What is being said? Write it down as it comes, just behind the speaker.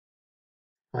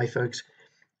Hi folks.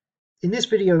 In this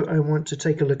video I want to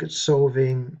take a look at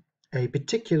solving a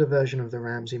particular version of the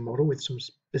Ramsey model with some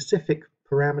specific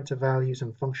parameter values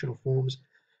and functional forms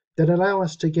that allow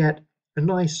us to get a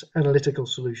nice analytical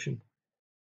solution.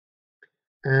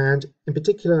 And in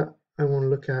particular I want to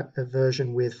look at a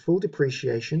version with full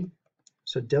depreciation,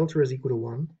 so delta is equal to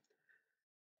 1,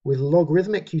 with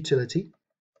logarithmic utility,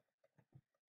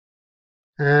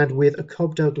 and with a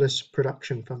Cobb-Douglas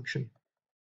production function.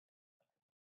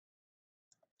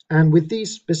 And with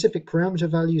these specific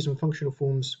parameter values and functional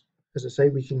forms, as I say,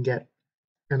 we can get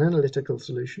an analytical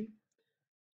solution.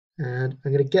 And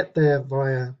I'm going to get there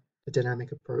via the dynamic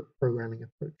programming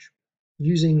approach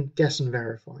using guess and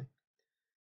verify.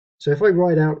 So if I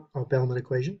write out our Bellman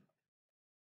equation,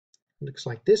 it looks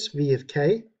like this. V of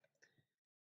k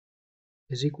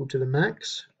is equal to the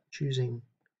max, choosing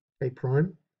k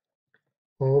prime,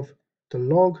 of the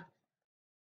log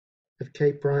of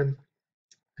k prime,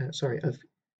 of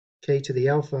k to the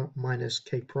alpha minus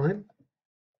k prime,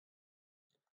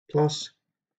 plus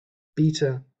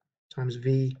beta times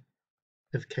v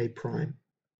of k prime.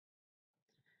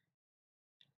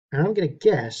 And I'm going to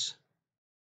guess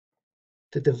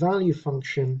that the value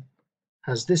function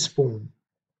has this form.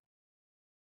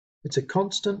 It's a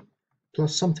constant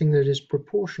plus something that is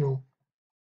proportional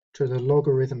to the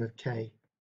logarithm of k.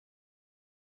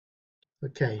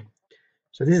 Okay,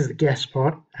 so this is the guess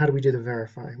part. How do we do the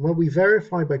verify? Well, we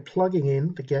verify by plugging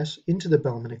in the guess into the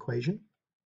Bellman equation,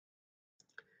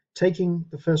 taking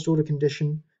the first order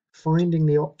condition, finding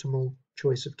the optimal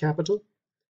choice of capital,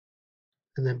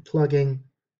 and then plugging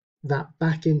that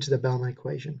back into the Bellman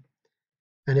equation.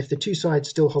 And if the two sides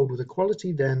still hold with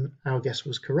equality, then our guess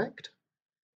was correct.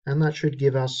 And that should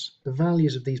give us the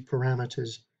values of these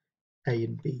parameters a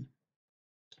and b.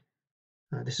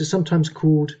 This is sometimes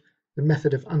called the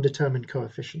method of undetermined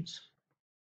coefficients,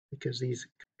 because these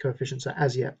coefficients are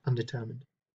as yet undetermined.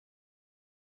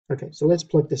 Okay, so let's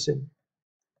plug this in.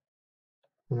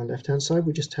 On the left-hand side,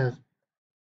 we just have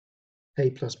a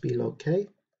plus b log k,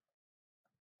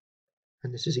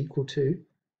 and this is equal to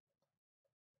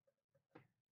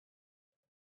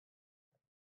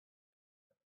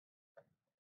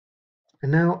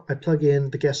and now I plug in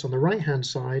the guess on the right-hand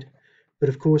side, but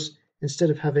of course,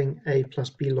 instead of having a plus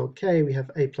b log k, we have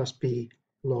a plus b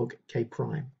log k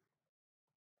prime.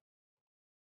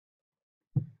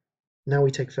 Now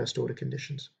we take first order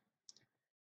conditions.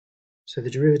 So the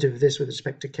derivative of this with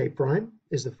respect to k prime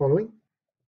is the following.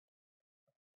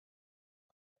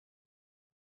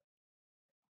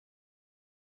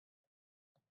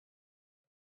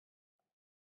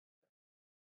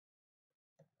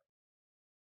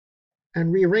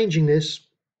 And rearranging this,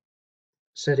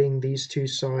 setting these two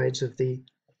sides of the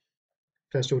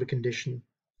first order condition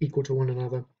equal to one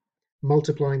another,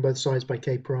 multiplying both sides by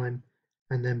k prime,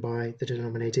 and then by the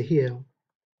denominator here,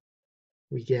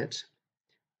 we get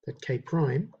that k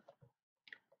prime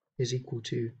is equal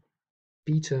to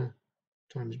beta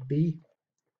times b,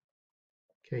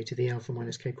 k to the alpha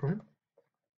minus k prime,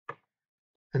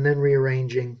 and then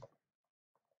rearranging,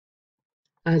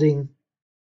 adding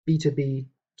beta b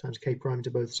times k prime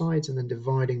to both sides, and then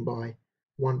dividing by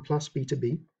 1 plus beta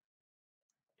b.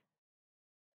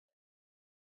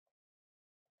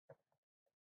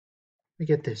 We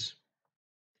get this.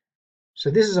 So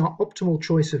this is our optimal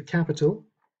choice of capital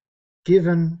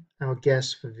given our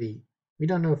guess for v. We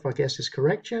don't know if our guess is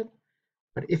correct yet,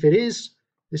 but if it is,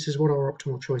 this is what our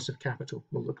optimal choice of capital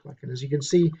will look like. And as you can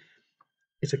see,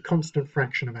 it's a constant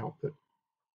fraction of output.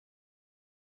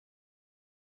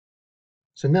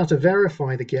 So now to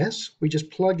verify the guess, we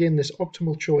just plug in this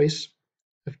optimal choice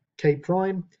of k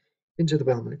prime into the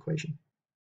Bellman equation.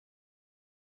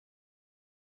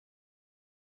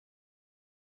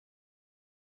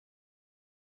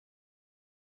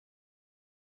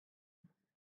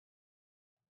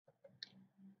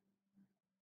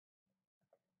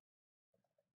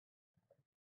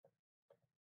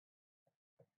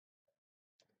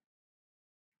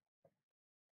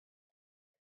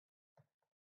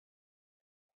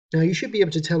 Now you should be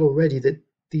able to tell already that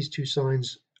these two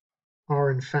signs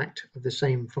are in fact of the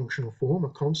same functional form, a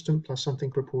constant plus something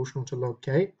proportional to log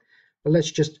k. But let's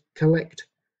just collect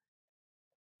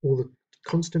all the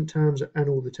constant terms and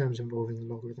all the terms involving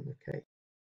the logarithm of k.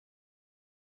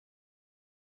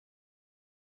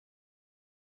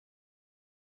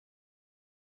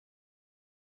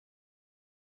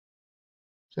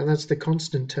 So that's the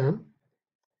constant term.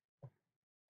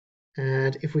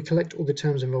 And if we collect all the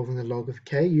terms involving the log of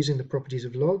k using the properties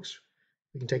of logs,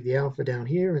 we can take the alpha down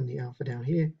here and the alpha down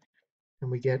here, and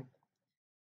we get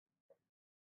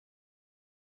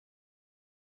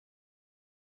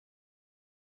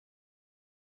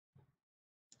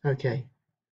Okay,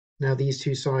 now these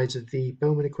two sides of the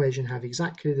Bellman equation have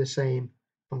exactly the same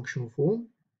functional form.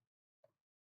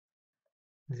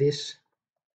 This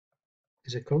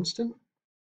is a constant,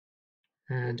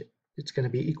 and it's going to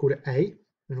be equal to A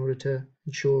in order to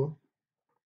ensure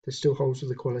this still holds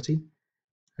with equality,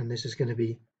 and this is going to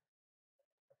be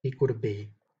equal to B,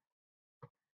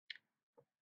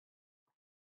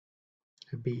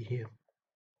 a B here.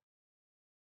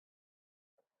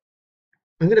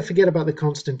 I'm going to forget about the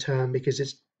constant term because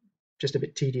it's just a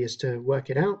bit tedious to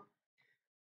work it out.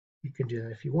 You can do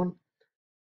that if you want,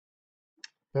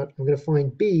 but I'm going to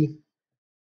find B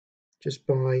just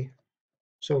by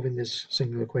solving this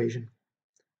single equation.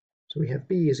 So we have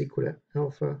B is equal to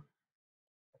alpha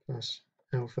plus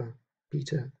alpha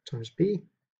beta times B.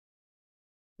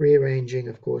 Rearranging,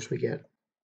 of course, we get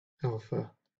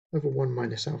alpha over 1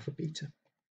 minus alpha beta.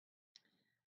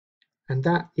 And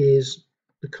that is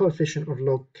the coefficient of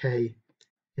log k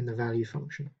in the value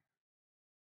function.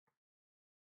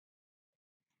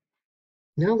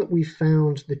 Now that we've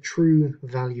found the true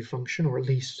value function, or at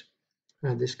least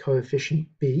this coefficient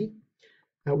B,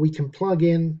 we can plug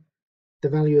in the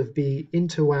value of B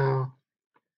into our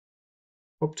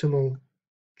optimal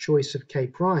choice of k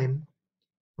prime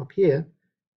up here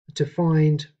to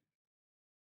find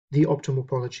the optimal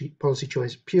policy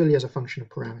choice purely as a function of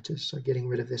parameters, so getting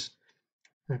rid of this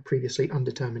previously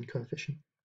undetermined coefficient.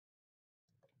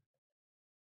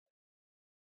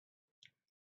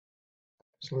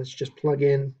 So let's just plug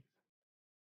in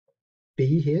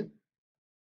B here.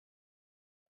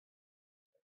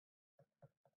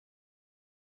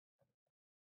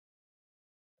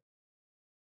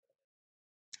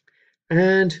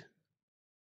 And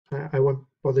I won't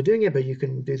bother doing it, but you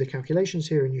can do the calculations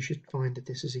here and you should find that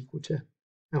this is equal to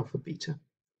alpha beta.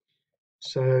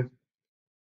 So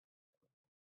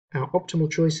our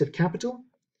optimal choice of capital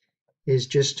is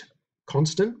just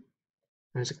constant,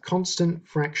 and it's a constant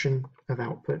fraction of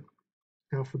output,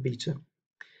 alpha beta.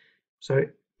 So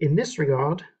in this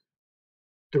regard,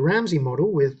 the Ramsey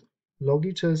model with log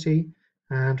utility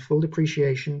and full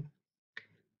depreciation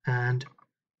and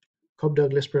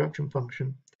Cobb-Douglas production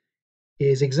function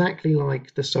is exactly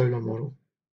like the solar model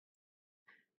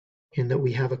in that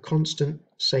we have a constant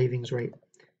savings rate.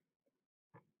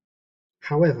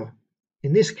 However,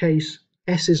 in this case,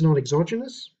 S is not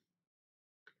exogenous.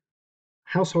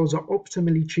 Households are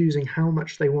optimally choosing how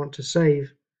much they want to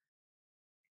save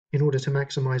in order to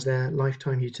maximize their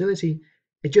lifetime utility.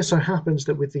 It just so happens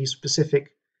that with these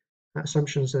specific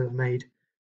assumptions that are made,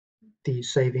 the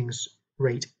savings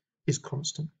rate is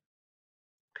constant.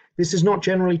 This is not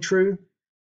generally true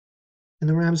in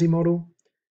the Ramsey model.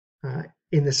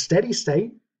 In the steady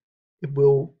state, it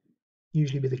will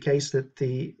usually be the case that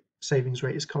the savings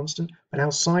rate is constant, but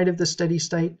outside of the steady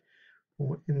state,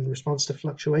 or in response to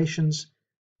fluctuations,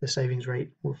 the savings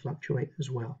rate will fluctuate as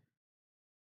well.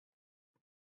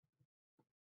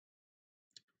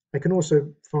 I can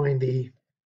also find the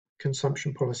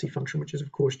consumption policy function, which is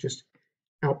of course just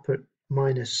output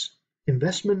minus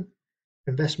investment.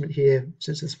 Investment here,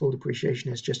 since it's full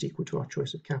depreciation, is just equal to our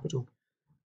choice of capital.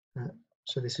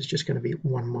 So this is just going to be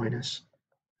 1 minus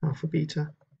alpha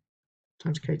beta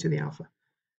times k to the alpha.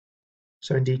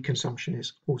 So indeed, consumption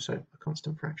is also a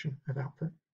constant fraction of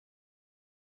output.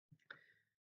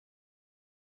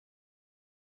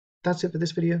 That's it for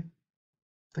this video.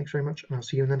 Thanks very much, and I'll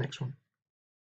see you in the next one.